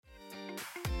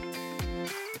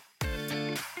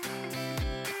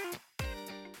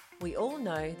We all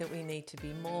know that we need to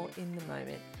be more in the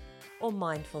moment, or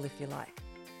mindful if you like,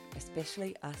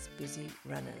 especially us busy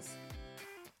runners.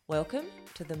 Welcome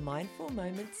to the Mindful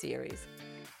Moment series,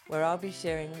 where I'll be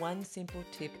sharing one simple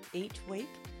tip each week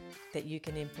that you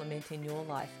can implement in your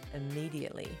life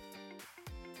immediately.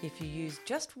 If you use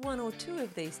just one or two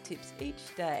of these tips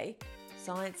each day,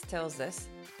 science tells us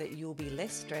that you'll be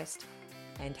less stressed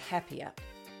and happier.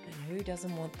 And who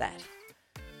doesn't want that?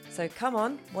 So come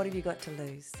on, what have you got to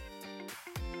lose?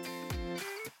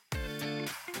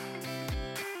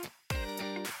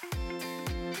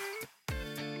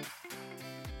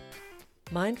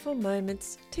 Mindful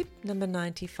Moments tip number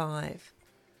 95.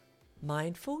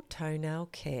 Mindful toenail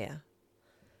care.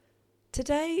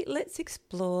 Today, let's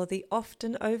explore the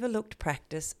often overlooked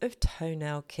practice of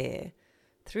toenail care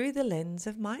through the lens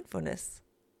of mindfulness.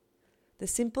 The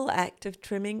simple act of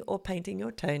trimming or painting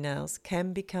your toenails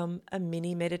can become a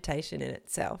mini meditation in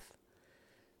itself.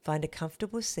 Find a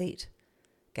comfortable seat,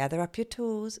 gather up your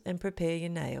tools and prepare your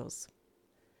nails.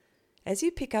 As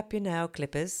you pick up your nail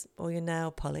clippers or your nail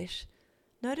polish,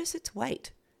 notice its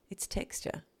weight, its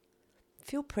texture.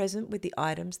 Feel present with the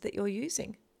items that you're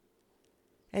using.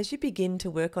 As you begin to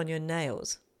work on your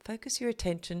nails, focus your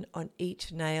attention on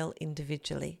each nail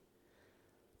individually.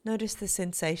 Notice the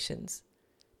sensations,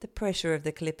 the pressure of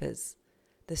the clippers,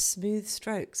 the smooth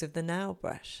strokes of the nail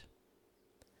brush.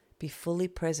 Be fully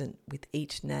present with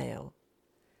each nail,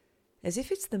 as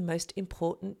if it's the most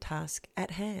important task at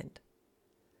hand.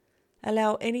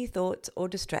 Allow any thoughts or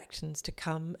distractions to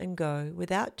come and go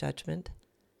without judgment.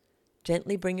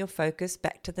 Gently bring your focus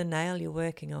back to the nail you're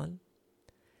working on.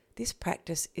 This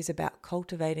practice is about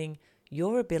cultivating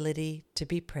your ability to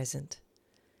be present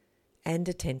and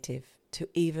attentive to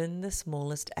even the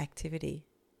smallest activity.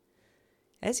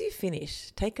 As you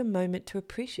finish, take a moment to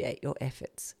appreciate your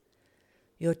efforts.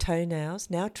 Your toenails,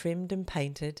 now trimmed and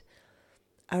painted,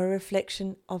 are a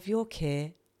reflection of your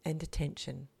care and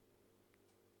attention.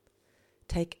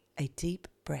 Take a deep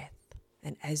breath,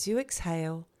 and as you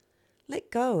exhale,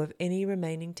 let go of any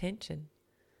remaining tension.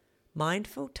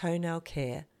 Mindful toenail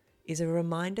care is a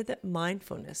reminder that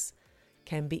mindfulness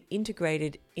can be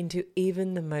integrated into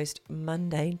even the most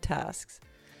mundane tasks,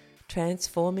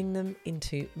 transforming them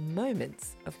into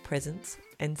moments of presence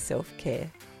and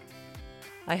self-care.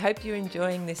 I hope you're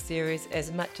enjoying this series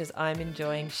as much as I'm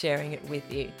enjoying sharing it with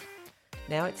you.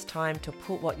 Now it's time to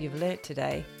put what you've learnt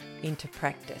today into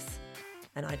practice,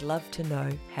 and I'd love to know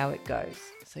how it goes,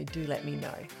 so do let me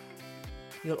know.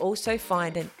 You'll also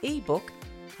find an ebook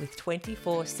with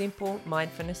 24 simple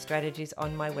mindfulness strategies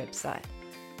on my website.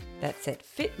 That's at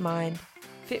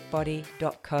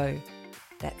fitmindfitbody.co.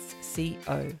 That's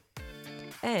C-O.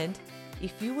 And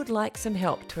if you would like some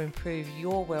help to improve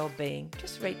your well-being,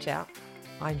 just reach out.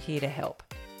 I'm here to help.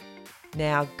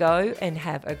 Now go and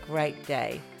have a great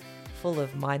day full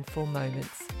of mindful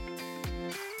moments.